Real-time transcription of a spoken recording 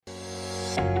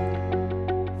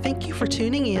Thank you for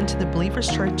tuning in to the Believers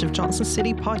Church of Johnson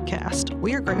City podcast.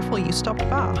 We are grateful you stopped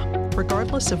by.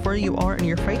 Regardless of where you are in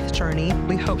your faith journey,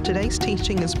 we hope today's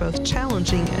teaching is both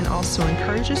challenging and also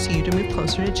encourages you to move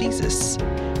closer to Jesus.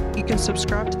 You can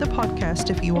subscribe to the podcast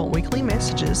if you want weekly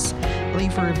messages,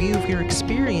 leave a review of your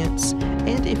experience,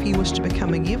 and if you wish to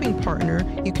become a giving partner,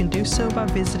 you can do so by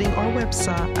visiting our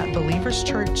website at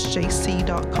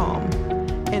believerschurchjc.com.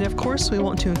 And of course, we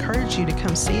want to encourage you to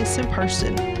come see us in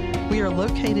person. We are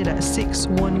located at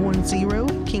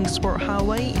 6110 Kingsport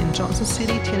Highway in Johnson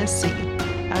City, Tennessee.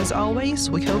 As always,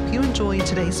 we hope you enjoy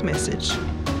today's message.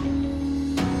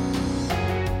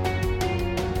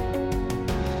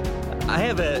 I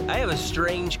have a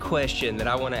strange question that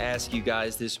I want to ask you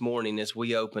guys this morning as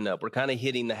we open up. We're kind of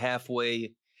hitting the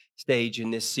halfway stage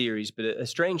in this series, but a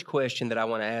strange question that I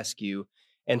want to ask you,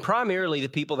 and primarily the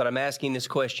people that I'm asking this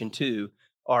question to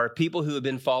are people who have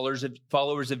been followers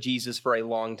of Jesus for a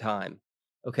long time.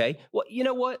 Okay, well, you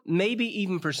know what? Maybe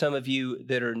even for some of you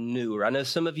that are newer. I know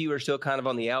some of you are still kind of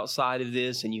on the outside of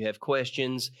this and you have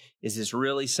questions. Is this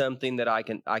really something that I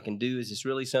can do? Is this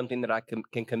really something that I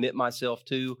can commit myself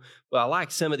to? Well, I like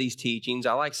some of these teachings.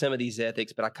 I like some of these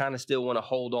ethics, but I kind of still want to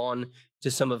hold on to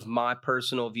some of my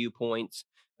personal viewpoints,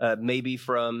 maybe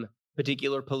from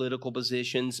particular political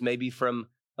positions, maybe from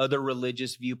other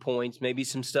religious viewpoints, maybe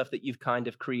some stuff that you've kind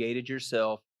of created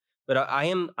yourself. But I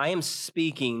am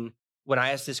speaking when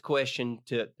I ask this question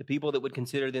to the people that would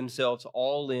consider themselves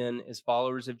all in as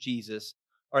followers of Jesus.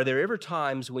 Are there ever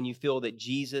times when you feel that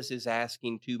Jesus is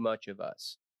asking too much of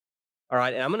us? All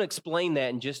right, and I'm going to explain that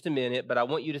in just a minute, but I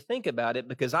want you to think about it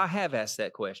because I have asked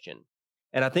that question.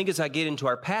 And I think as I get into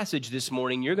our passage this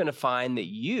morning, you're going to find that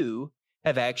you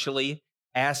have actually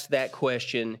asked that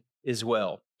question as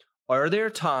well. Are there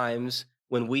times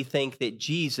when we think that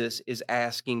Jesus is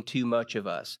asking too much of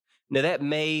us? Now, that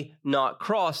may not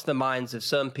cross the minds of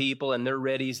some people, and they're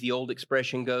ready, as the old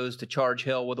expression goes, to charge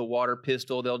hell with a water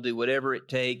pistol. They'll do whatever it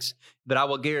takes. But I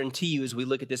will guarantee you, as we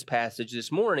look at this passage this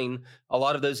morning, a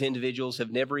lot of those individuals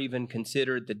have never even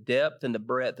considered the depth and the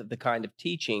breadth of the kind of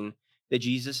teaching that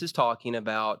Jesus is talking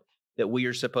about that we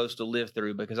are supposed to live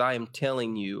through. Because I am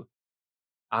telling you,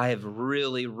 I have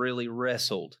really, really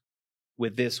wrestled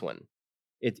with this one.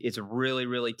 It's really,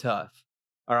 really tough.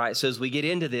 All right, so as we get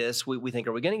into this, we think,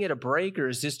 are we going to get a break, or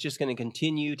is this just going to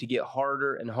continue to get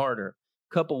harder and harder?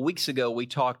 A couple weeks ago, we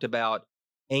talked about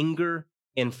anger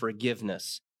and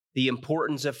forgiveness, the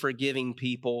importance of forgiving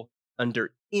people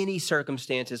under any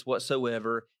circumstances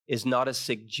whatsoever is not a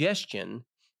suggestion,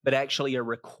 but actually a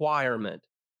requirement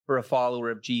for a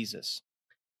follower of Jesus.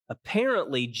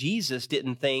 Apparently, Jesus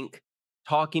didn't think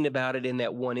talking about it in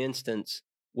that one instance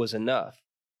was enough,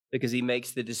 because he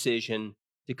makes the decision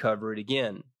to cover it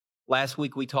again. Last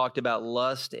week, we talked about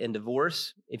lust and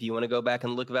divorce. If you want to go back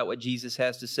and look about what Jesus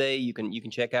has to say, you can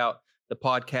check out the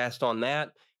podcast on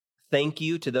that. Thank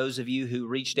you to those of you who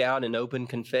reached out and opened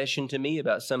confession to me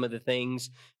about some of the things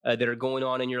that are going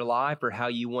on in your life, or how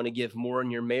you want to give more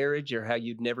in your marriage, or how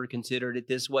you've never considered it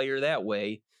this way or that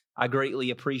way. I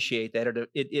greatly appreciate that.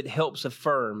 It helps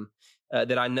affirm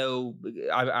that I know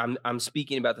I'm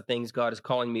speaking about the things God is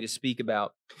calling me to speak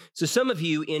about. So some of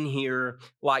you in here,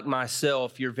 like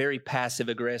myself, you're very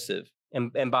passive-aggressive.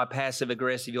 And by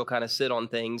passive-aggressive, you'll kind of sit on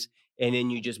things and then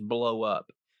you just blow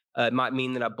up. It might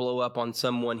mean that I blow up on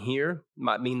someone here. It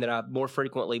might mean that I more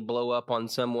frequently blow up on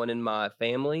someone in my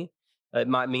family. It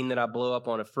might mean that I blow up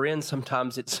on a friend.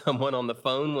 Sometimes it's someone on the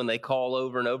phone when they call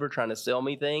over and over trying to sell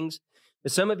me things.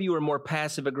 But some of you are more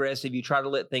passive-aggressive. You try to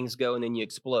let things go and then you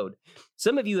explode.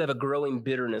 Some of you have a growing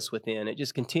bitterness within. It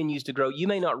just continues to grow. You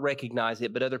may not recognize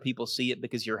it, but other people see it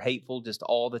because you're hateful just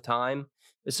all the time.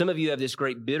 But some of you have this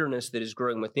great bitterness that is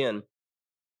growing within.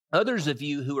 Others of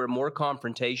you who are more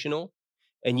confrontational,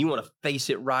 and you want to face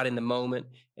it right in the moment,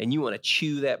 and you want to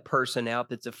chew that person out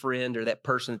that's a friend, or that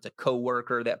person that's a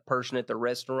coworker, that person at the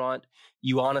restaurant.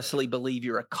 You honestly believe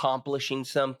you're accomplishing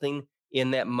something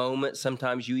in that moment.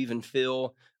 Sometimes you even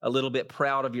feel a little bit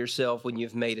proud of yourself when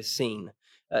you've made a scene.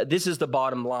 This is the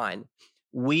bottom line.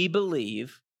 We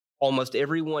believe, almost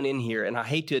everyone in here, and I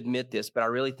hate to admit this, but I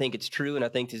really think it's true, and I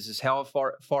think this is how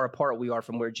far apart we are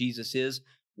from where Jesus is.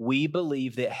 We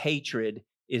believe that hatred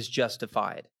is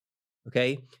justified.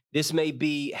 Okay? This may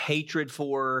be hatred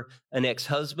for an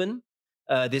ex-husband.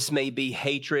 This may be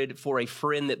hatred for a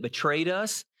friend that betrayed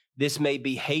us. This may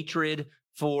be hatred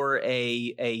for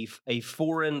a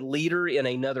foreign leader in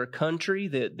another country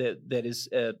that is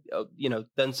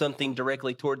done something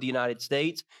directly toward the United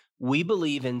States. We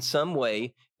believe in some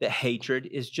way that hatred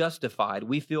is justified.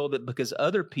 We feel that because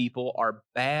other people are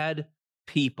bad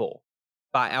people,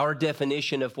 by our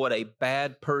definition of what a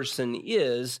bad person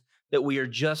is, that we are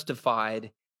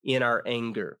justified in our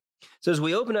anger. So as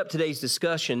we open up today's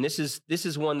discussion, this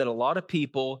is one that a lot of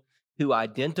people who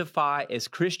identify as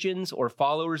Christians or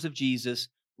followers of Jesus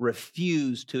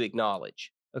refuse to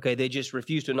acknowledge. Okay, they just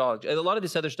refuse to acknowledge. A lot of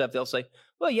this other stuff, they'll say,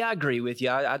 well, yeah, I agree with you.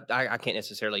 I can't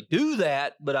necessarily do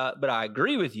that, but I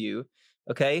agree with you.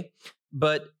 Okay,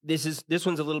 but this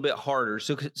one's a little bit harder.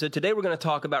 So today we're going to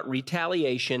talk about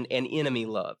retaliation and enemy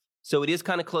love. So it is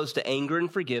kind of close to anger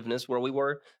and forgiveness, where we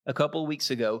were a couple of weeks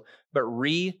ago, but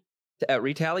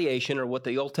retaliation, or what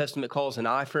the Old Testament calls an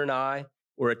eye for an eye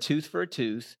or a tooth for a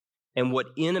tooth, and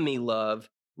what enemy love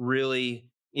really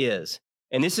is.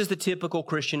 And this is the typical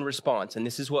Christian response, and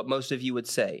this is what most of you would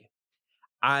say.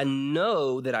 I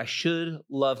know that I should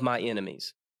love my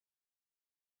enemies.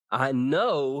 I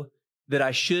know that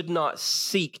I should not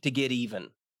seek to get even.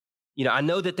 I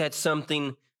know that that's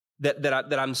something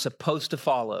that I'm supposed to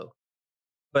follow,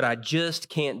 but I just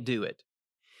can't do it.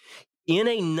 In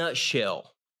a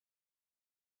nutshell,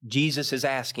 Jesus is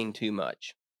asking too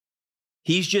much.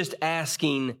 He's just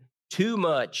asking too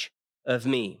much of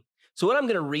me. So what I'm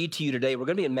going to read to you today, we're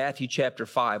going to be in Matthew chapter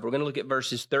 5. We're going to look at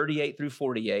verses 38 through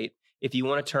 48. If you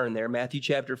want to turn there, Matthew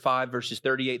chapter 5, verses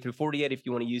 38 through 48. If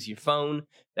you want to use your phone,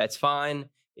 that's fine.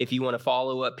 If you want to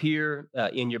follow up here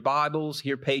in your Bibles,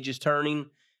 hear pages turning,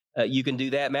 you can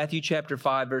do that. Matthew chapter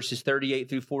 5, verses 38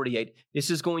 through 48.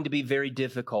 This is going to be very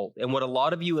difficult. And what a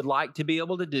lot of you would like to be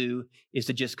able to do is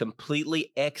to just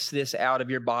completely X this out of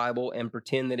your Bible and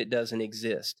pretend that it doesn't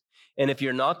exist. And if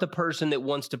you're not the person that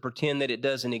wants to pretend that it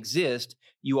doesn't exist,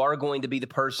 you are going to be the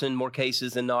person, more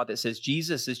cases than not, that says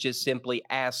Jesus is just simply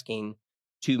asking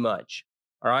too much.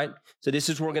 All right? So this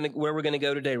is where we're going to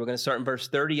go today. We're going to start in verse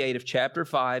 38 of chapter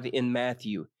 5 in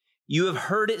Matthew. You have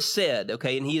heard it said,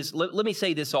 okay, and let me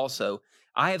say this also.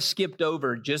 I have skipped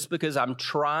over just because I'm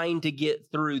trying to get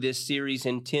through this series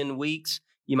in 10 weeks.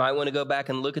 You might want to go back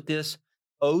and look at this.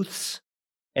 Oaths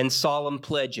and solemn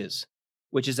pledges,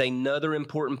 which is another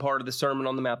important part of the Sermon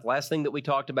on the Mount. The last thing that we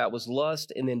talked about was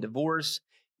lust and then divorce.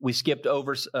 We skipped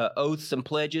over oaths and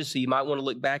pledges, so you might want to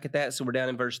look back at that. So we're down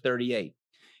in verse 38.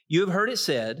 You have heard it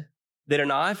said that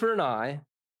an eye for an eye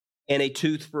and a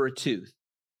tooth for a tooth.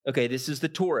 Okay, this is the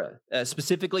Torah,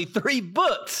 specifically 3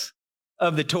 books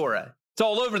of the Torah. It's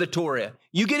all over the Torah.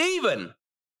 You get even.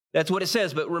 That's what it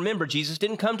says. But remember, Jesus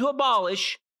didn't come to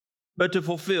abolish, but to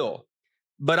fulfill.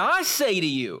 But I say to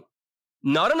you,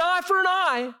 not an eye for an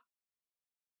eye,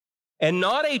 and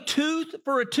not a tooth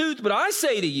for a tooth, but I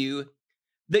say to you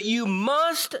that you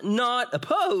must not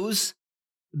oppose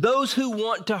those who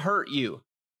want to hurt you.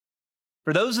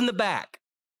 For those in the back,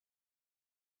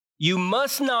 you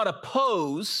must not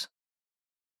oppose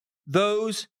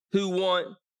those who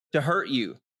want to hurt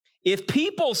you. If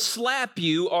people slap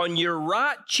you on your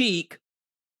right cheek,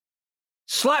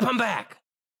 slap them back.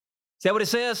 Is that what it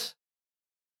says?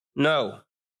 No.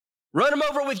 Run them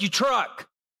over with your truck.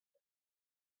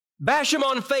 Bash them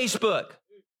on Facebook.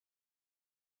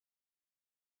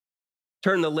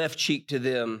 Turn the left cheek to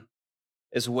them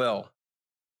as well.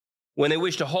 When they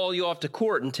wish to haul you off to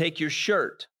court and take your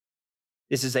shirt,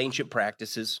 this is ancient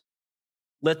practices,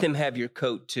 let them have your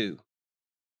coat too.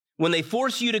 When they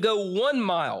force you to go 1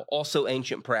 mile, also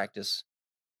ancient practice,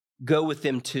 go with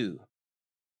them too.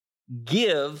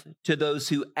 Give to those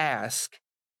who ask,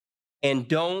 and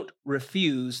don't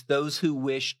refuse those who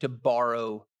wish to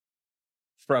borrow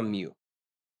from you.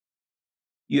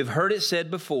 You have heard it said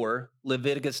before,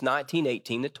 Leviticus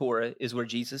 19:18, the Torah is where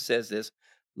Jesus says this,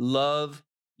 love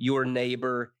your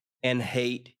neighbor and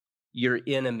hate your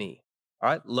enemy. All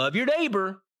right, love your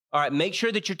neighbor. All right, make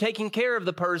sure that you're taking care of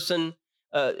the person,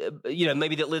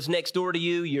 maybe that lives next door to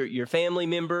you, your family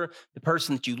member, the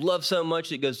person that you love so much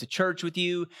that goes to church with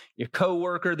you, your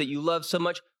coworker that you love so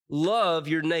much. Love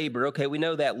your neighbor. Okay, we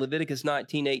know that. Leviticus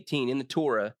 19:18 in the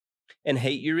Torah. And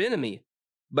hate your enemy.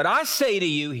 But I say to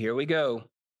you, here we go.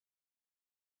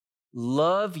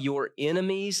 Love your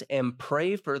enemies and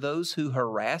pray for those who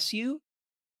harass you.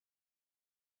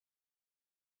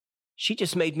 She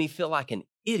just made me feel like an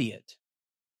idiot.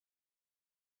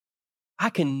 I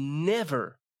can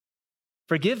never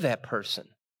forgive that person.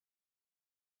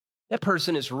 That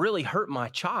person has really hurt my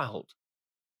child.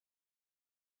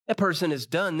 That person has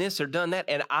done this or done that,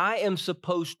 and I am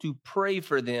supposed to pray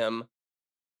for them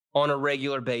on a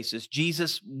regular basis.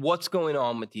 Jesus, what's going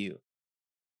on with you?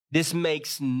 This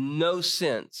makes no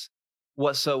sense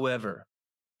whatsoever.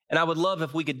 And I would love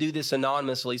if we could do this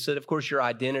anonymously so that, of course, your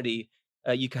identity,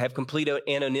 you could have complete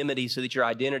anonymity so that your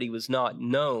identity was not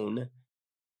known.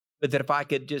 But that if I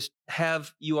could just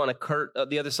have you on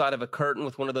the other side of a curtain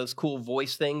with one of those cool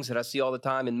voice things that I see all the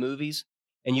time in movies,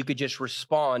 and you could just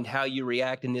respond how you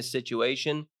react in this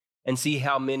situation and see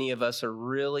how many of us are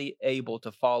really able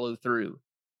to follow through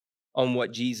on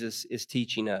what Jesus is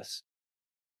teaching us.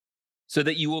 So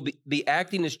that you will be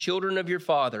acting as children of your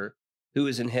Father who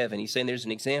is in heaven. He's saying there's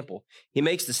an example. He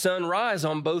makes the sun rise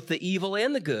on both the evil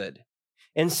and the good,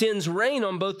 and sends rain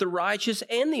on both the righteous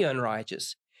and the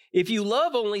unrighteous. If you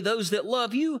love only those that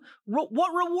love you,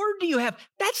 what reward do you have?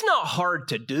 That's not hard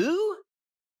to do.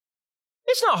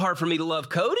 It's not hard for me to love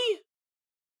Cody.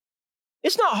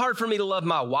 It's not hard for me to love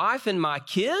my wife and my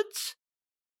kids.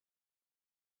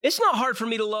 It's not hard for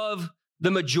me to love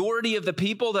the majority of the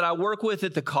people that I work with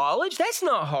at the college. That's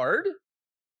not hard.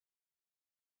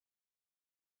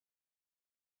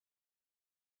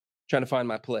 Trying to find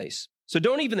my place. So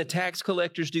don't even the tax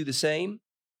collectors do the same?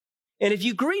 And if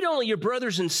you greet only your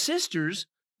brothers and sisters,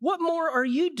 what more are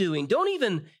you doing? Don't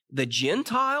even the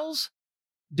Gentiles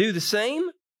do the same?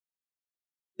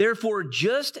 Therefore,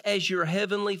 just as your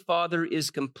heavenly Father is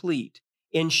complete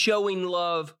in showing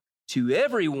love to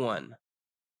everyone,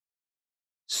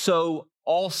 so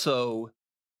also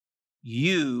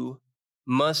you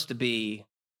must be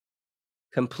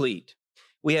complete.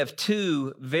 We have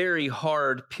two very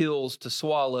hard pills to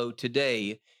swallow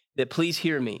today that, please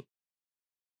hear me,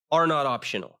 are not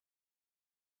optional.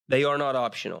 They are not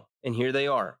optional. And here they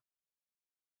are.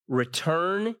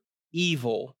 Return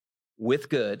evil with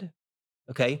good.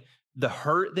 Okay? The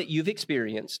hurt that you've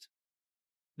experienced,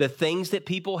 the things that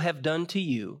people have done to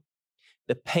you,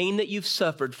 the pain that you've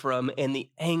suffered from, and the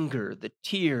anger, the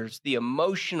tears, the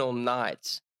emotional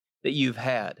nights that you've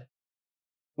had.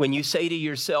 When you say to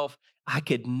yourself, I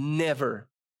could never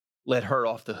let her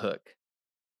off the hook.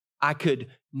 I could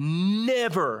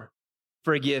never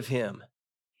forgive him.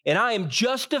 And I am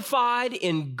justified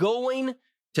in going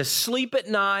to sleep at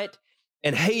night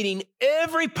and hating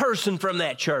every person from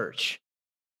that church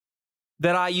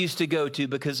that I used to go to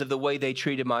because of the way they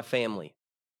treated my family.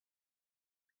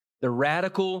 The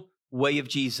radical way of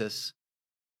Jesus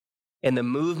and the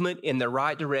movement in the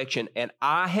right direction. And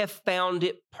I have found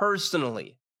it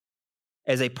personally,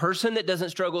 as a person that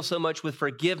doesn't struggle so much with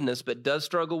forgiveness, but does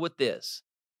struggle with this.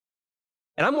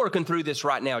 And I'm working through this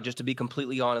right now, just to be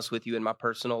completely honest with you, in my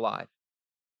personal life,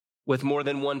 with more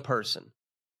than one person.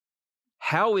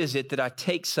 How is it that I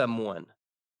take someone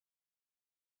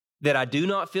that I do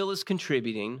not feel is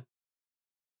contributing,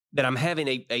 that I'm having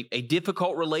a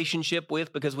difficult relationship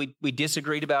with because we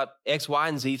disagreed about X, Y,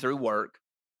 and Z through work.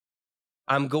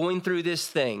 I'm going through this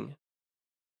thing.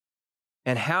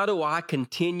 And how do I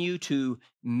continue to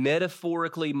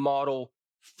metaphorically model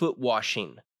foot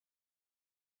washing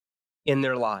in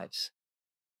their lives?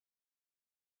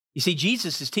 You see,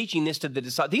 Jesus is teaching this to the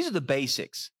disciples. These are the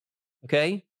basics,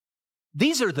 okay?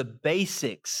 These are the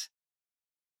basics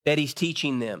that he's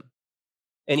teaching them.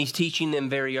 And he's teaching them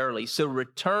very early. So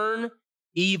return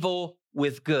evil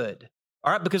with good.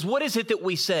 All right, because what is it that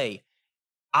we say?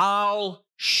 I'll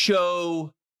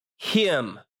show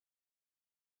him.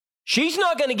 She's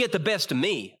not going to get the best of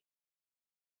me.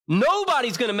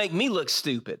 Nobody's going to make me look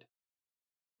stupid.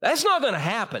 That's not going to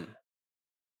happen.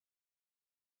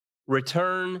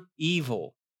 Return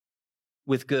evil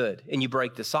with good, and you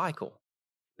break the cycle.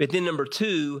 But then number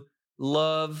two,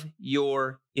 love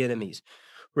your enemies.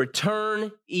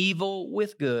 Return evil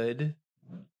with good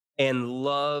and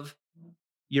love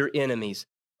your enemies.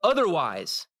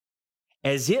 Otherwise,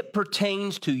 as it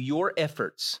pertains to your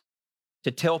efforts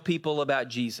to tell people about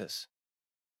Jesus,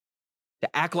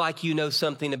 to act like you know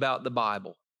something about the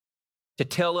Bible, to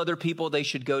tell other people they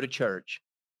should go to church,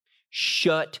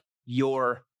 shut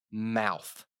your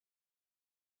mouth.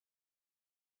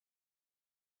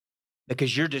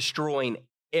 Because you're destroying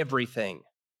everything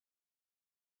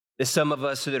that some of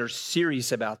us that are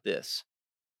serious about this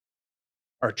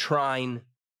are trying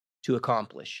to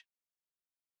accomplish.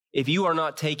 If you are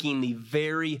not taking the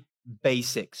very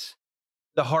basics,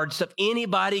 the hard stuff,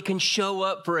 anybody can show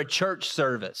up for a church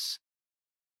service.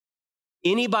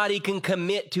 Anybody can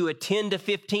commit to a 10 to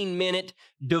 15 minute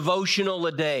devotional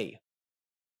a day.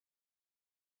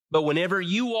 But whenever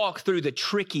you walk through the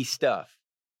tricky stuff,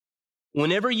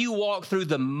 whenever you walk through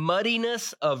the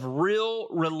muddiness of real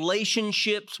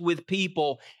relationships with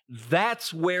people,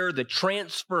 that's where the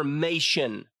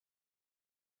transformation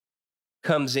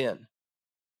comes in.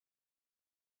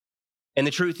 And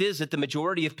the truth is that the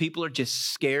majority of people are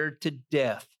just scared to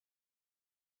death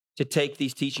to take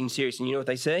these teachings serious. And you know what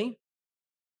they say?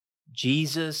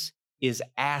 Jesus is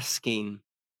asking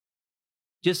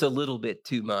just a little bit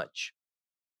too much.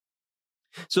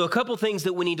 So a couple things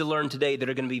that we need to learn today that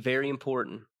are going to be very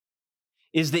important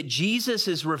is that Jesus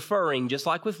is referring, just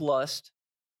like with lust,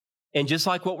 and just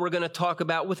like what we're going to talk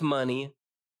about with money,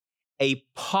 a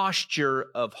posture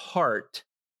of heart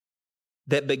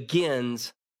that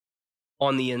begins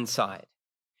on the inside.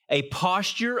 A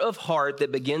posture of heart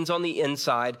that begins on the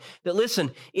inside that,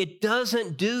 listen, it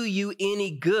doesn't do you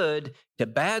any good to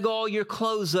bag all your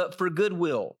clothes up for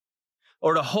Goodwill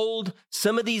or to hold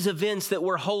some of these events that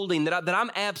we're holding that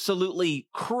I'm absolutely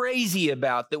crazy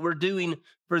about that we're doing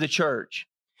for the church.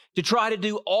 To try to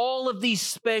do all of these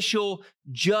special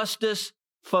justice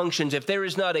functions if there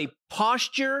is not a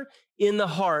posture in the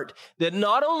heart that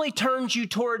not only turns you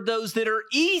toward those that are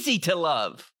easy to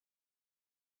love,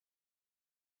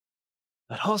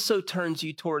 but also turns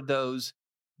you toward those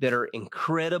that are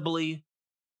incredibly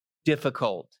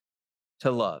difficult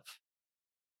to love.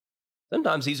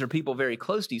 Sometimes these are people very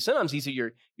close to you. Sometimes these are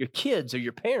your kids or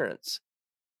your parents.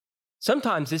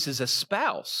 Sometimes this is a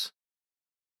spouse.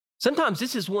 Sometimes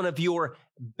this is one of your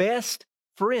best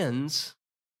friends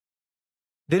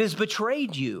that has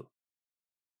betrayed you.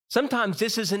 Sometimes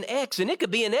this is an ex, and it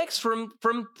could be an ex from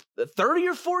 30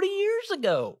 or 40 years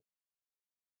ago.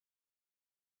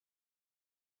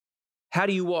 How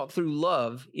do you walk through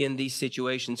love in these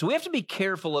situations? So we have to be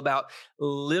careful about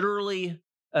literally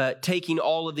taking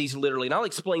all of these literally. And I'll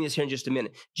explain this here in just a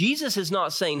minute. Jesus is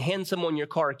not saying hand someone your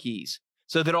car keys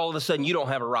so that all of a sudden you don't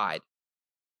have a ride.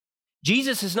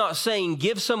 Jesus is not saying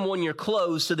give someone your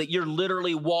clothes so that you're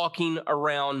literally walking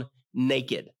around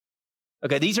naked.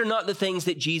 Okay, these are not the things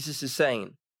that Jesus is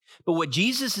saying. But what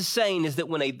Jesus is saying is that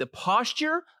when the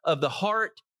posture of the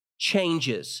heart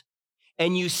changes,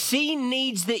 and you see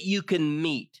needs that you can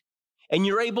meet, and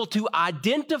you're able to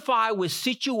identify with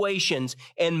situations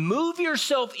and move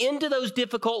yourself into those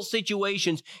difficult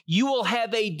situations, you will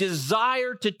have a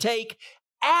desire to take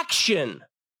action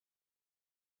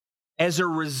as a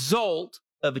result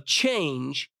of a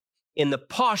change in the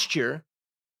posture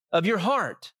of your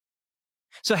heart.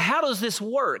 So how does this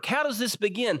work? How does this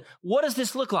begin? What does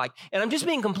this look like? And I'm just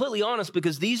being completely honest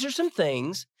because these are some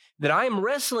things that I am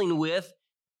wrestling with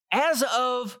as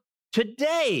of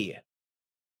today.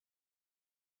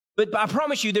 But I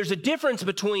promise you, there's a difference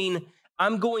between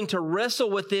I'm going to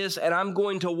wrestle with this and I'm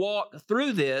going to walk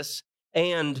through this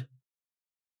and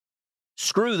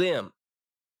screw them.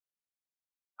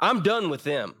 I'm done with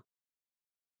them.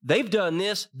 They've done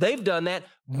this, they've done that.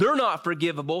 They're not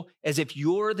forgivable, as if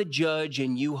you're the judge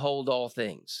and you hold all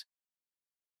things.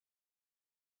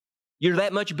 You're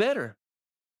that much better.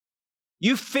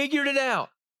 You figured it out.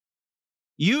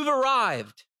 You've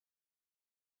arrived.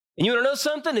 And you want to know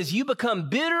something? As you become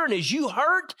bitter and as you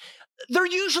hurt, they're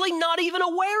usually not even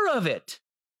aware of it.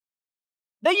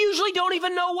 They usually don't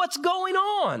even know what's going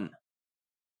on.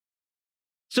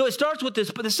 So it starts with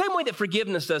this, but the same way that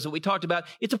forgiveness does what we talked about,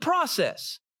 it's a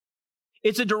process.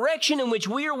 It's a direction in which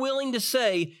we are willing to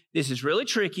say, this is really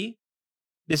tricky.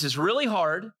 This is really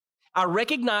hard. I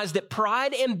recognize that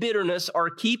pride and bitterness are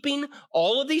keeping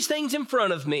all of these things in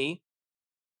front of me,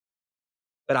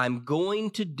 but I'm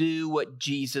going to do what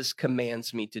Jesus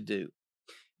commands me to do.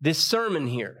 This sermon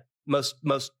here,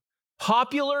 most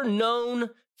popular, known,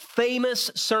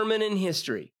 famous sermon in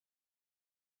history,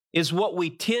 is what we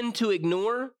tend to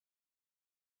ignore,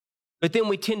 but then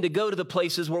we tend to go to the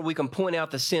places where we can point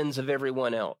out the sins of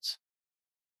everyone else.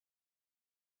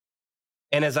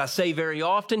 And as I say very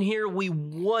often here, we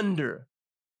wonder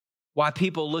why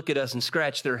people look at us and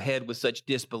scratch their head with such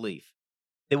disbelief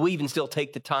that we even still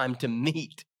take the time to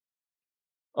meet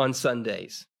on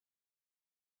Sundays.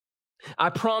 I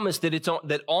promise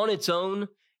that on its own,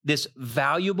 this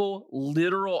valuable,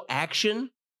 literal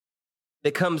action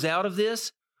that comes out of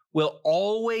this will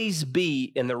always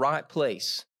be in the right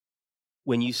place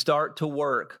when you start to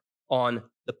work on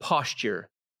the posture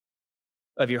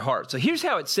of your heart. So here's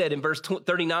how it's said in verse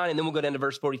 39, and then we'll go down to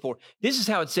verse 44. This is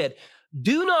how it's said.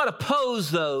 Do not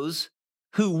oppose those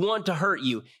who want to hurt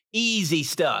you. Easy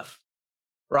stuff,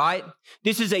 right?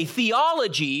 This is a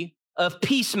theology of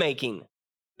peacemaking.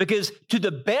 Because to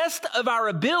the best of our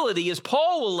ability, as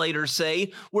Paul will later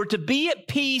say, we're to be at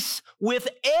peace with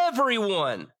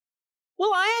everyone.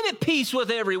 Well, I am at peace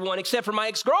with everyone except for my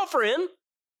ex-girlfriend.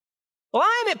 Well,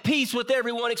 I am at peace with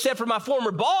everyone except for my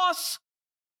former boss.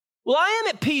 Well, I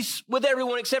am at peace with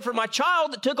everyone except for my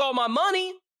child that took all my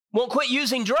money, won't quit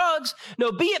using drugs.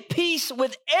 No, be at peace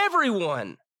with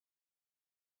everyone.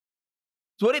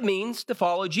 It's what it means to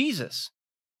follow Jesus.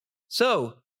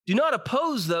 So, do not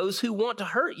oppose those who want to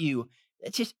hurt you.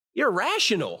 It's just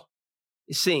irrational,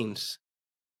 it seems.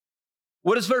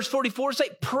 What does verse 44 say?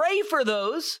 Pray for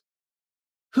those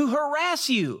who harass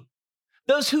you,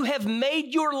 those who have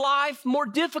made your life more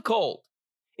difficult.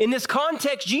 In this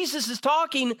context, Jesus is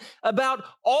talking about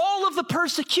all of the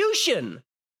persecution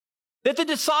that the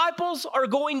disciples are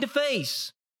going to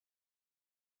face.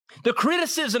 the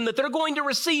criticism that they're going to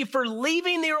receive for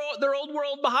leaving their old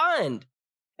world behind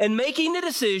and making the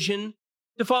decision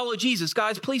to follow Jesus.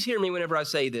 Guys, please hear me whenever I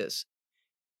say this.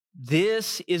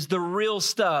 This is the real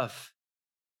stuff.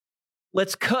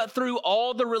 Let's cut through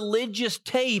all the religious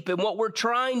tape and what we're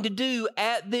trying to do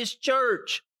at this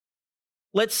church.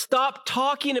 Let's stop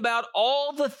talking about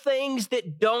all the things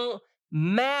that don't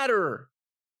matter.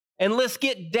 And let's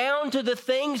get down to the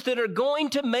things that are going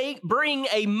to bring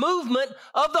a movement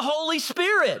of the Holy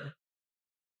Spirit.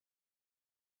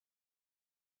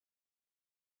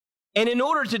 And in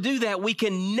order to do that, we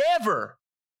can never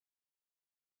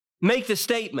make the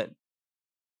statement,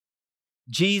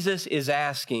 Jesus is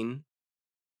asking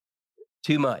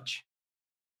too much.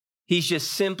 He's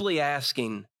just simply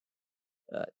asking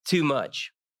too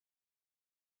much.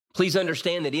 Please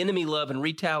understand that enemy love and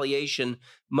retaliation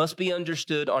must be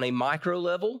understood on a micro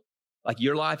level, like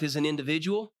your life as an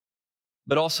individual,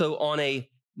 but also on a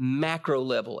macro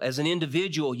level. As an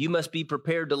individual, you must be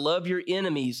prepared to love your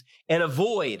enemies and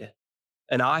avoid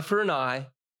an eye for an eye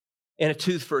and a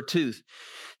tooth for a tooth.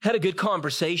 Had a good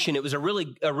conversation. It was a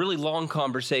really long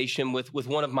conversation with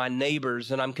one of my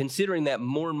neighbors, and I'm considering that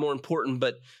more and more important.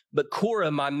 But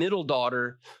Cora, my middle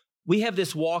daughter, we have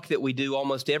this walk that we do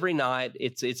almost every night.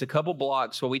 It's a couple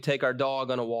blocks where we take our dog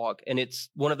on a walk, and it's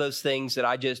one of those things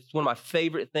that it's one of my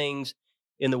favorite things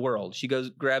in the world. She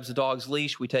grabs the dog's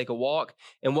leash, we take a walk,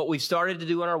 and what we've started to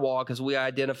do on our walk is we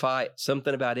identify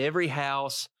something about every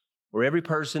house or every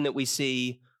person that we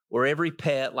see or every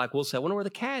pet. Like we'll say, I wonder where the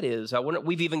cat is.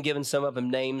 We've even given some of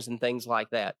them names and things like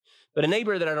that. But a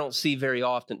neighbor that I don't see very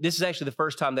often, this is actually the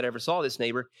first time that I ever saw this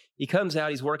neighbor. He comes out,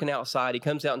 he's working outside. He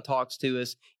comes out and talks to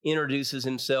us, introduces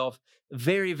himself.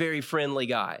 Very, very friendly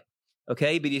guy,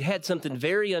 okay? But he'd had something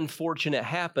very unfortunate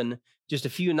happen just a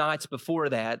few nights before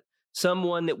that.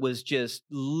 Someone that was just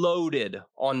loaded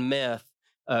on meth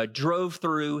drove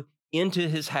through into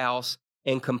his house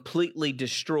and completely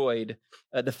destroyed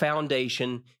the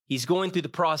foundation. He's going through the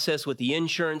process with the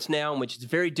insurance now, which is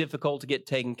very difficult to get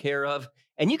taken care of.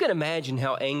 And you can imagine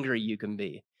how angry you can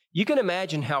be. You can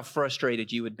imagine how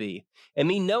frustrated you would be. And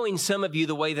me knowing some of you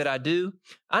the way that I do,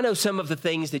 I know some of the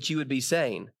things that you would be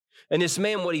saying. And this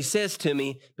man, what he says to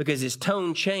me, because his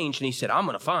tone changed, and he said, I'm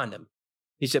going to find him.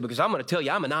 He said, because I'm going to tell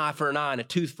you, I'm an eye for an eye and a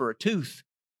tooth for a tooth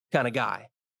kind of guy.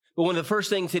 But one of the first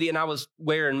things that and I was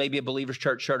wearing maybe a Believer's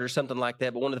Church shirt or something like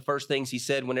that, but one of the first things he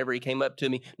said whenever he came up to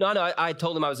me, I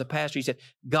told him I was a pastor. He said,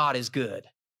 God is good.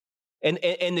 And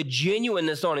the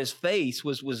genuineness on his face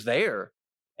was there.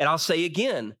 And I'll say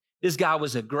again, this guy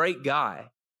was a great guy.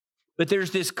 But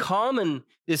there's this common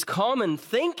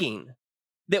thinking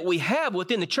that we have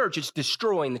within the church. It's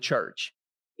destroying the church.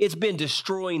 It's been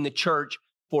destroying the church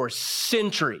for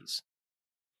centuries.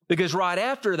 Because right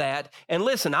after that, and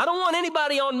listen, I don't want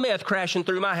anybody on meth crashing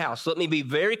through my house. Let me be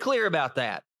very clear about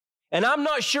that. And I'm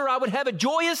not sure I would have a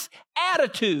joyous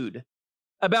attitude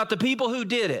about the people who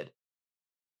did it.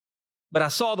 But I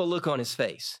saw the look on his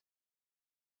face.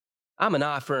 I'm an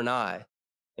eye for an eye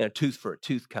and a tooth for a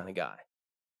tooth kind of guy.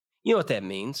 You know what that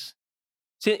means?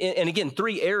 See, and again,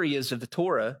 3 areas of the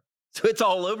Torah, so it's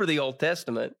all over the Old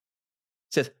Testament.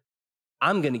 It says,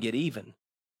 I'm going to get even.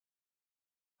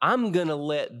 I'm going to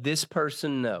let this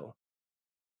person know,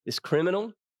 this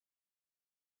criminal,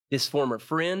 this former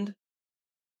friend,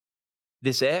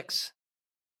 this ex,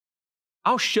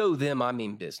 I'll show them I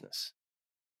mean business.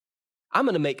 I'm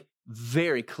going to make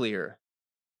very clear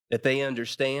that they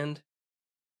understand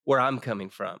where I'm coming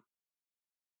from.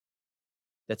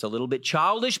 That's a little bit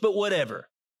childish, but whatever.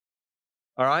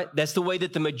 All right? That's the way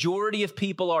that the majority of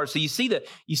people are. So you see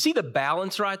the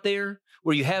balance right there,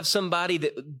 where you have somebody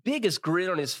that biggest grin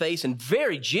on his face and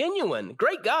very genuine,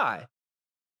 great guy.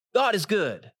 God is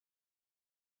good.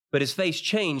 But his face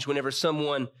changed whenever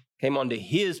someone came onto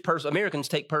his personal. Americans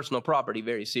take personal property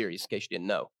very serious, in case you didn't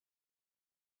know.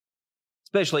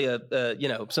 Especially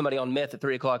somebody on meth at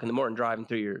 3 o'clock in the morning driving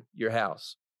through your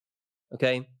house.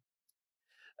 Okay?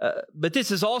 But this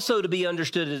is also to be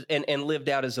understood and lived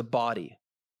out as a body.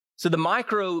 So the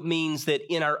micro means that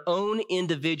in our own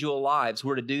individual lives,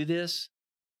 we're to do this,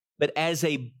 but as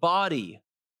a body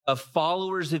of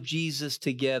followers of Jesus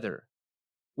together,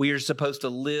 we are supposed to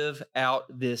live out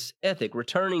this ethic,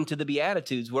 returning to the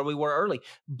Beatitudes where we were early.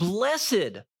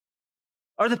 Blessed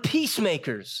are the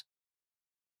peacemakers,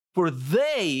 for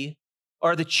they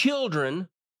are the children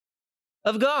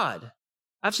of God.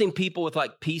 I've seen people with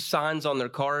like peace signs on their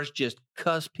cars just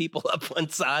cuss people up one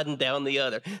side and down the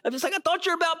other. I'm just like, I thought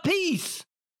you're about peace.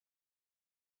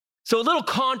 So a little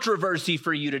controversy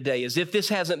for you today, as if this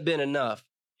hasn't been enough.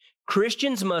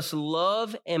 Christians must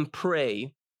love and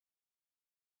pray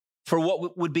for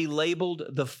what would be labeled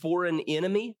the foreign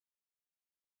enemy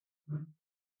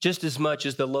just as much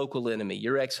as the local enemy,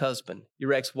 your ex-husband,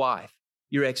 your ex-wife,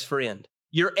 your ex-friend,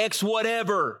 your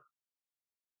ex-whatever.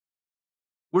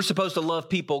 We're supposed to love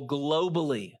people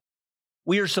globally.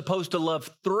 We are supposed to love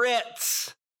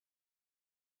threats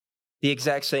the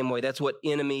exact same way. That's what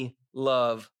enemy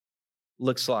love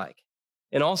looks like.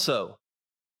 And also,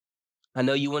 I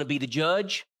know you want to be the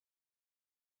judge.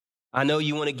 I know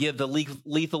you want to give the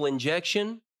lethal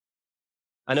injection.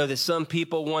 I know that some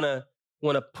people want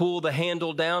to pull the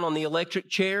handle down on the electric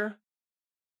chair.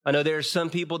 I know there are some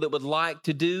people that would like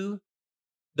to do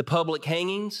the public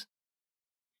hangings.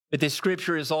 But this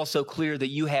scripture is also clear that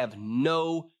you have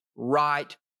no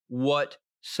right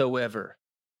whatsoever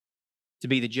to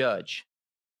be the judge.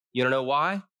 You don't know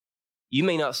why? You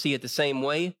may not see it the same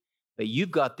way, but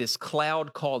you've got this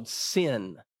cloud called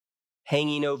sin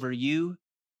hanging over you,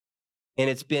 and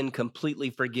it's been completely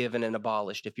forgiven and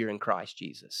abolished if you're in Christ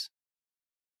Jesus.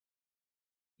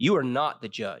 You are not the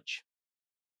judge.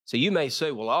 So you may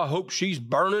say, well, I hope she's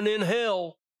burning in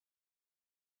hell.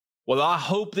 Well, I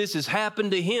hope this has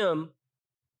happened to him.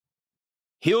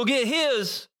 He'll get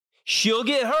his. She'll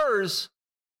get hers.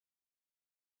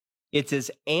 It's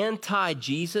as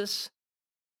anti-Jesus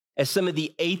as some of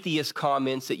the atheist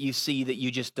comments that you see that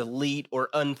you just delete or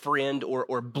unfriend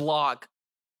or block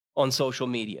on social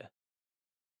media.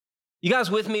 You guys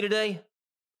with me today?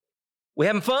 We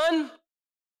having fun?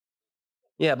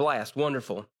 Yeah, blast.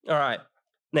 Wonderful. All right.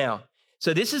 Now,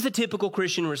 so this is the typical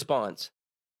Christian response.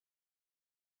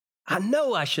 I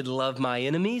know I should love my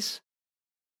enemies.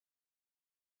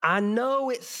 I know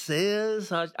it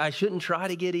says I shouldn't try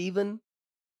to get even.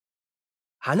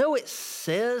 I know it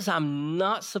says I'm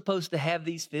not supposed to have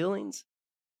these feelings.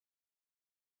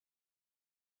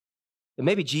 But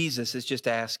maybe Jesus is just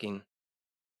asking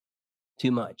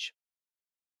too much.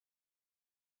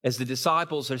 As the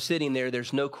disciples are sitting there,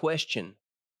 there's no question.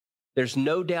 There's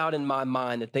no doubt in my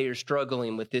mind that they are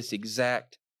struggling with this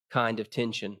exact kind of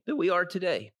tension that we are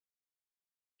today.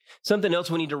 Something else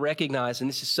we need to recognize, and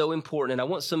this is so important, and I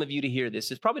want some of you to hear this.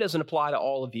 This probably doesn't apply to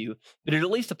all of you, but it at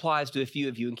least applies to a few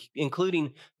of you,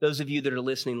 including those of you that are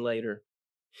listening later.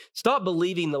 Stop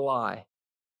believing the lie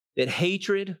that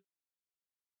hatred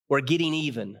or getting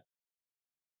even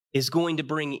is going to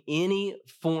bring any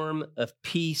form of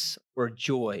peace or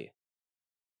joy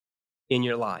in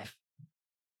your life.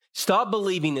 Stop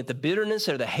believing that the bitterness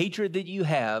or the hatred that you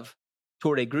have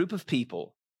toward a group of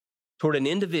people, toward an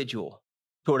individual,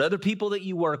 toward other people that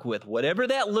you work with, whatever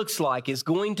that looks like, is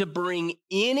going to bring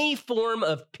any form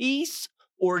of peace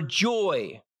or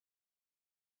joy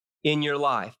in your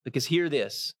life. Because hear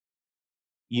this,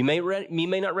 you may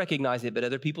not recognize it, but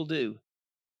other people do.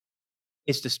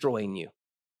 It's destroying you.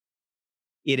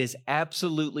 It is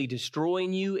absolutely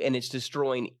destroying you, and it's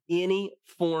destroying any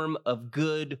form of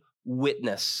good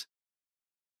witness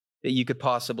that you could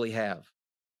possibly have.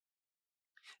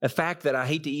 A fact that I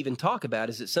hate to even talk about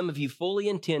is that some of you fully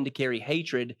intend to carry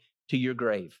hatred to your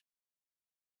grave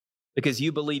because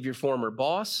you believe your former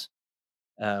boss,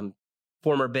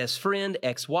 former best friend,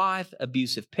 ex-wife,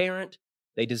 abusive parent,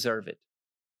 they deserve it.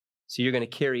 So you're going to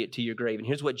carry it to your grave. And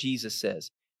here's what Jesus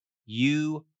says.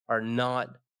 You are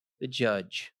not the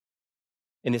judge.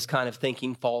 And this kind of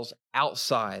thinking falls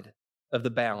outside of the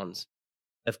bounds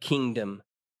of kingdom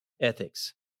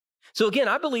ethics. So again,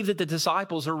 I believe that the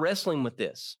disciples are wrestling with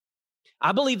this.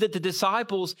 I believe that the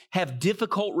disciples have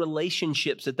difficult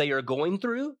relationships that they are going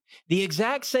through the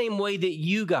exact same way that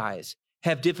you guys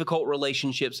have difficult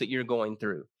relationships that you're going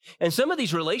through. And some of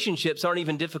these relationships aren't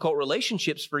even difficult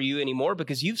relationships for you anymore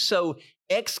because you've so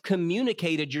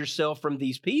excommunicated yourself from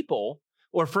these people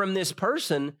or from this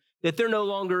person that they're no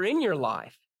longer in your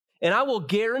life. And I will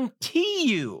guarantee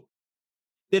you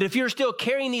that if you're still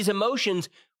carrying these emotions,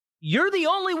 you're the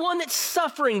only one that's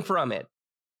suffering from it.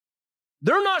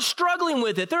 They're not struggling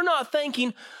with it. They're not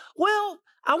thinking, well,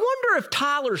 I wonder if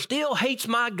Tyler still hates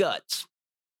my guts.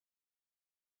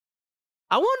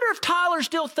 I wonder if Tyler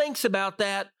still thinks about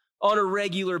that on a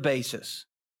regular basis.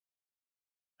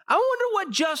 I wonder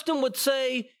what Justin would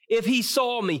say if he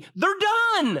saw me. They're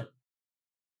done.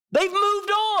 They've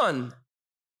moved on.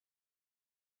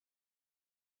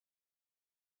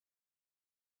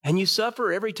 And you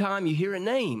suffer every time you hear a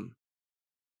name.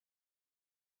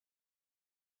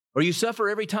 Or you suffer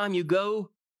every time you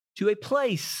go to a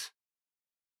place.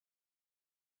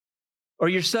 Or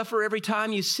you suffer every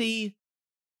time you see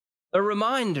a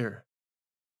reminder.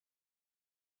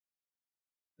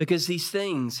 Because these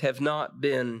things have not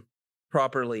been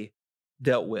properly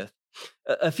dealt with.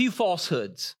 A few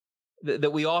falsehoods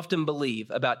that we often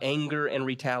believe about anger and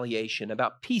retaliation,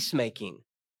 about peacemaking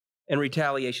and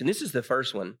retaliation. This is the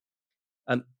first one.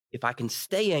 If I can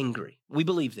stay angry, we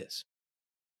believe this.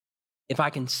 If I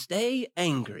can stay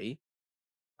angry,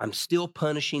 I'm still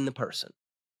punishing the person.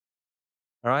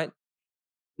 All right?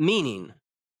 Meaning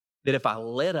that if I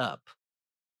let up,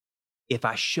 if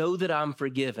I show that I'm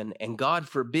forgiven, and God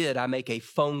forbid I make a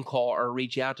phone call or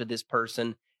reach out to this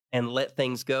person and let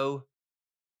things go,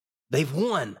 they've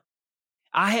won.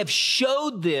 I have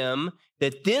showed them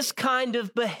that this kind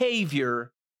of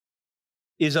behavior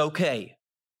is okay.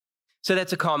 So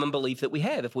that's a common belief that we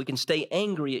have. If we can stay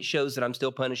angry, it shows that I'm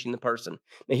still punishing the person.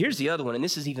 Now, here's the other one, and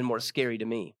this is even more scary to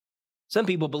me. Some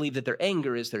people believe that their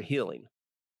anger is their healing.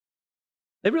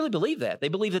 They really believe that. They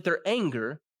believe that their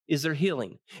anger is their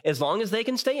healing. As long as they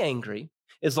can stay angry,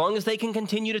 as long as they can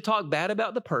continue to talk bad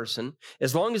about the person,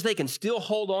 as long as they can still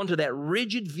hold on to that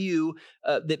rigid view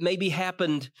that maybe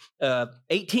happened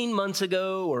 18 months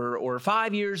ago or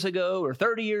 5 years ago or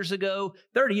 30 years ago.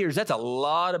 30 years, that's a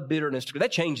lot of bitterness.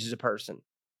 That changes a person.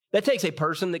 That takes a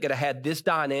person that could have had this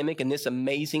dynamic and this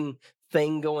amazing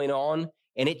thing going on,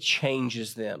 and it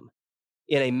changes them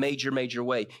in a major, major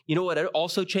way. You know what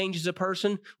also changes a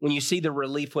person? When you see the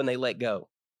relief when they let go.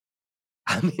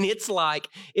 I mean, it's like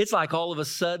all of a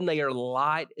sudden they are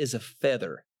light as a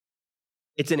feather.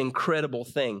 It's an incredible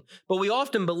thing. But we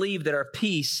often believe that our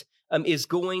peace is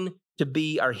going to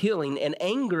be our healing, and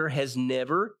anger has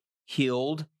never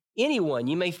healed anyone.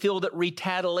 You may feel that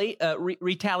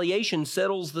retaliation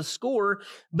settles the score,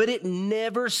 but it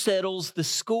never settles the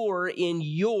score in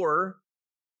your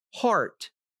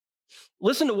heart.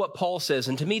 Listen to what Paul says,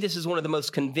 and to me, this is one of the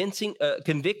most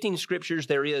convicting scriptures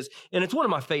there is, and it's one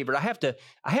of my favorite. I have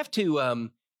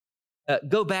to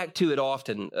go back to it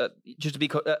often, just to be.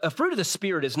 A fruit of the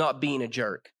Spirit is not being a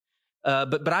jerk,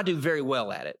 but I do very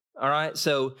well at it. All right,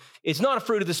 so it's not a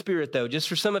fruit of the Spirit, though, just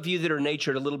for some of you that are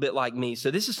natured a little bit like me. So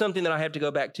this is something that I have to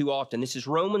go back to often. This is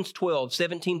Romans 12,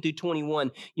 17 through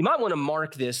 21. You might want to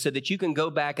mark this so that you can go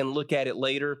back and look at it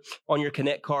later on your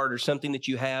Connect card or something that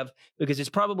you have, because it's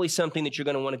probably something that you're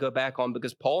going to want to go back on,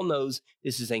 because Paul knows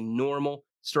this is a normal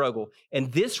struggle.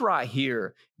 And this right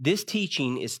here, this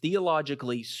teaching is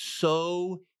theologically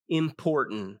so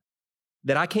important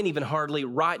that I can't even hardly,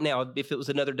 right now, if it was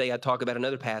another day, I'd talk about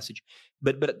another passage,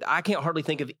 but I can't hardly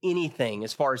think of anything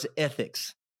as far as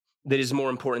ethics that is more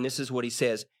important. This is what he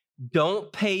says: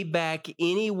 don't pay back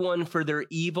anyone for their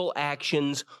evil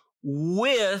actions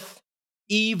with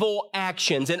evil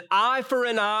actions. An eye for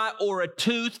an eye or a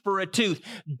tooth for a tooth.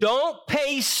 Don't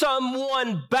pay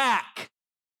someone back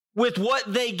with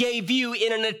what they gave you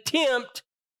in an attempt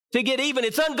to get even.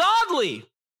 It's ungodly.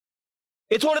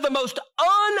 It's one of the most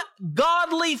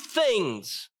ungodly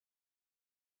things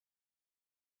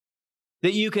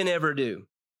that you can ever do.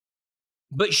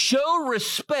 But show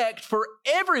respect for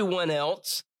everyone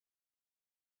else,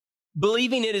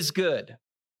 believing it is good.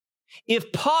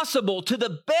 If possible, to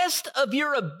the best of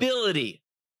your ability,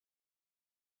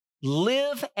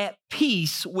 live at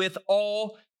peace with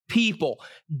all people.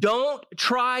 Don't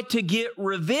try to get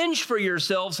revenge for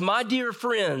yourselves, my dear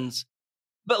friends,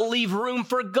 but leave room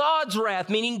for God's wrath,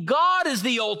 meaning God is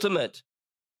the ultimate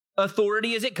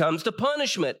authority as it comes to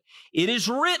punishment. It is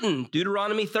written,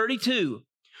 Deuteronomy 32,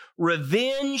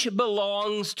 revenge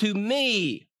belongs to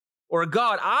me, or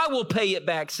God, I will pay it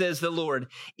back, says the Lord.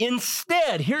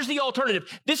 Instead, here's the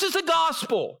alternative. This is the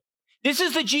gospel. This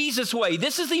is the Jesus way.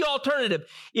 This is the alternative.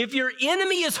 If your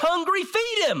enemy is hungry,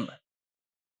 feed him.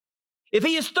 If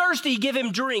he is thirsty, give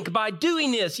him drink. By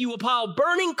doing this, you will pile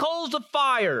burning coals of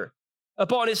fire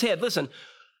upon his head. Listen,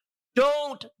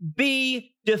 don't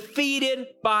be defeated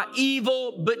by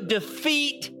evil, but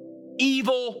defeat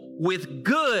evil with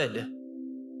good.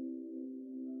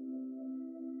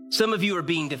 Some of you are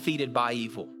being defeated by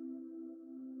evil,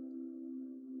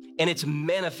 and it's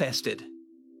manifested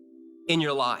in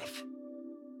your life,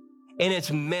 and it's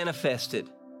manifested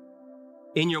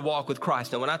in your walk with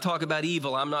Christ. Now, when I talk about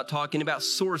evil, I'm not talking about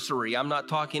sorcery. I'm not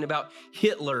talking about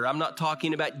Hitler. I'm not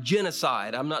talking about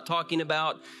genocide. I'm not talking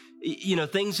about,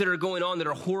 things that are going on that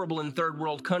are horrible in third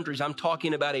world countries. I'm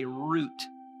talking about a root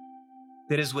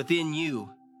that is within you.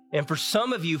 And for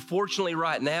some of you, fortunately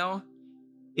right now,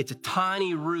 it's a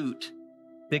tiny root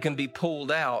that can be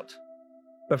pulled out.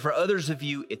 But for others of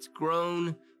you, it's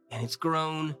grown and it's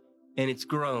grown and it's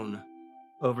grown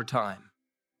over time.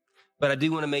 But I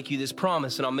do want to make you this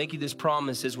promise, and I'll make you this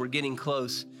promise as we're getting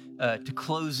close to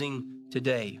closing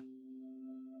today.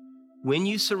 When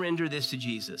you surrender this to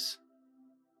Jesus,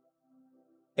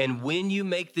 and when you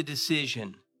make the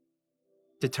decision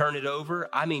to turn it over,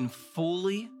 I mean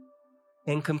fully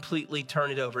and completely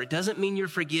turn it over. It doesn't mean you're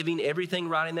forgiving everything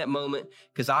right in that moment,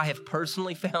 because I have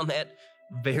personally found that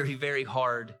very, very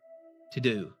hard to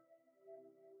do.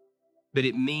 But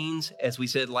it means, as we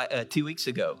said 2 weeks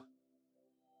ago,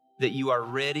 that you are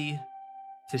ready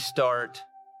to start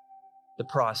the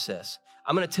process.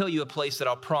 I'm going to tell you a place that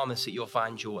I'll promise that you'll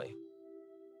find joy.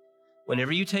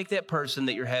 Whenever you take that person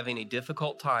that you're having a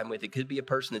difficult time with, it could be a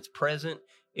person that's present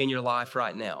in your life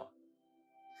right now.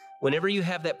 Whenever you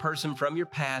have that person from your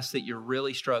past that you're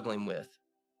really struggling with,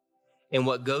 and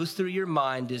what goes through your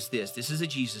mind is this is a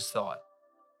Jesus thought.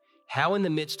 How in the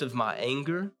midst of my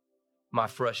anger, my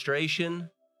frustration,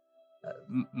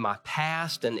 my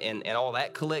past, and all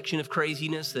that collection of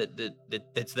craziness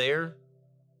that's there,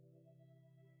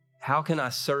 how can I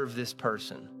serve this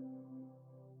person?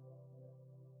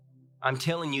 I'm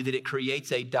telling you that it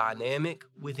creates a dynamic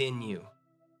within you.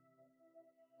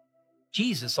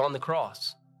 Jesus on the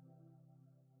cross,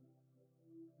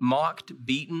 mocked,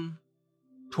 beaten,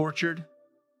 tortured.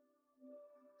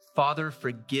 Father,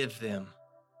 forgive them,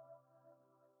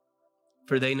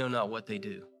 for they know not what they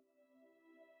do.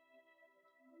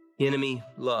 Enemy,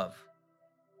 love.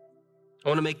 I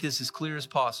want to make this as clear as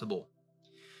possible.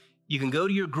 You can go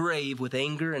to your grave with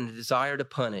anger and a desire to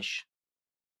punish,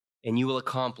 and you will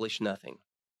accomplish nothing.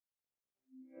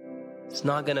 It's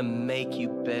not going to make you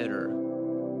better.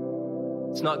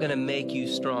 It's not going to make you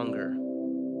stronger.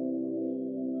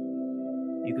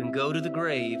 You can go to the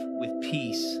grave with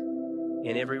peace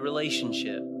in every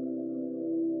relationship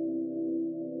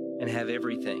and have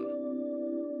everything.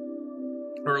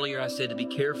 Earlier I said to be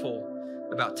careful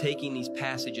about taking these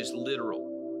passages literal.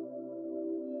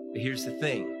 But here's the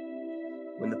thing.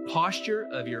 When the posture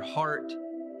of your heart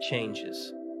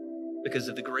changes because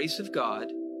of the grace of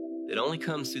God that only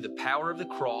comes through the power of the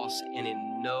cross and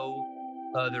in no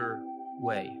other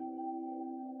way,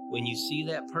 when you see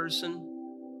that person,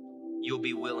 you'll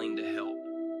be willing to help.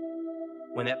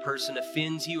 When that person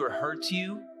offends you or hurts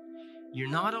you, you're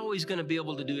not always going to be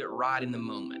able to do it right in the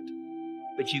moment,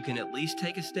 but you can at least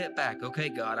take a step back. Okay,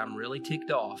 God, I'm really ticked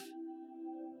off.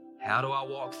 How do I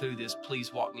walk through this?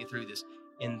 Please walk me through this.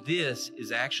 And this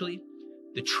is actually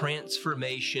the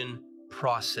transformation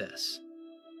process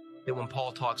that when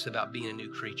Paul talks about being a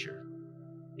new creature,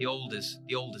 the old is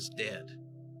dead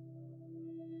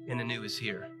and the new is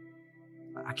here.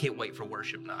 I can't wait for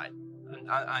worship night.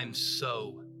 I'm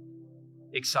so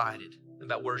excited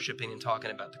about worshiping and talking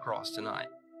about the cross tonight.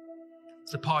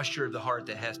 It's the posture of the heart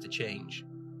that has to change.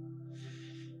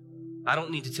 I don't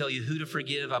need to tell you who to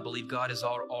forgive. I believe God is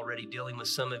already dealing with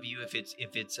some of you. If it's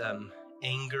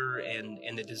anger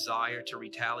and the desire to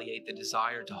retaliate, the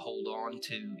desire to hold on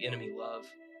to enemy love.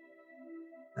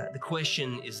 The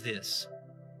question is this: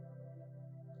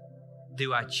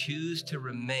 do I choose to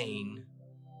remain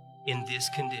in this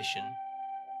condition,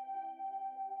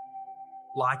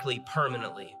 likely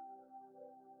permanently?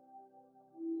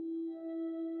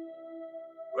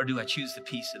 Or do I choose the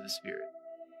peace of the Spirit?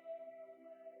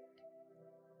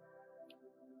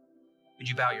 Would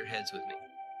you bow your heads with me?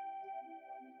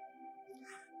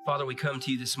 Father, we come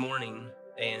to you this morning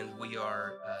and we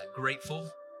are grateful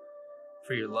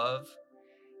for your love.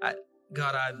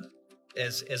 God,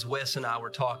 as Wes and I were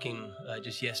talking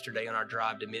just yesterday on our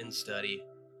drive to men's study,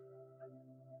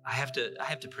 I have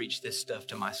to preach this stuff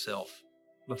to myself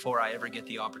before I ever get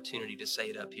the opportunity to say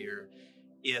it up here.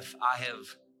 If I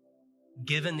have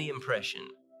given the impression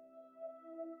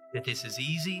that this is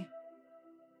easy,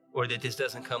 or that this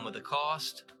doesn't come with a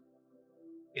cost,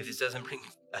 if this doesn't bring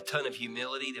a ton of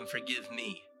humility, then forgive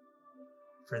me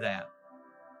for that.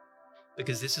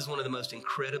 Because this is one of the most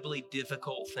incredibly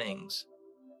difficult things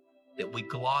that we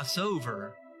gloss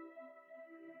over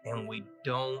and we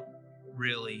don't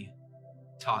really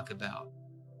talk about.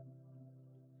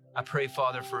 I pray,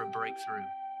 Father, for a breakthrough.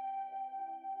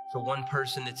 For one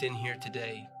person that's in here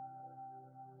today,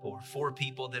 for 4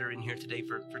 people that are in here today,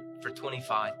 for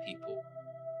 25 people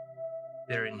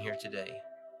that are in here today,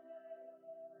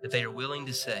 that they are willing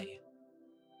to say,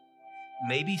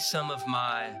 maybe some of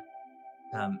my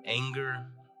anger,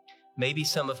 maybe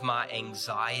some of my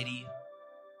anxiety,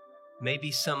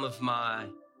 maybe some of my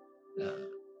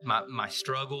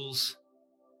struggles,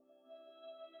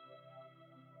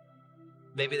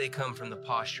 maybe they come from the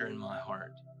posture in my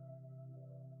heart.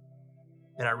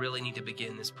 And I really need to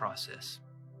begin this process.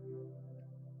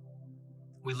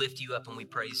 We lift you up and we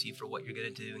praise you for what you're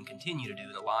going to do and continue to do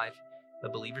in the life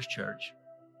of Believers Church.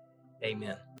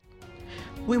 Amen.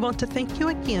 We want to thank you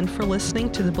again for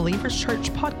listening to the Believers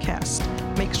Church podcast.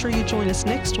 Make sure you join us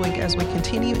next week as we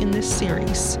continue in this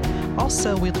series.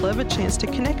 Also, we'd love a chance to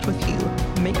connect with you.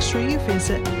 Make sure you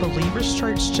visit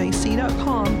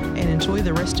believerschurchjc.com and enjoy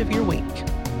the rest of your week.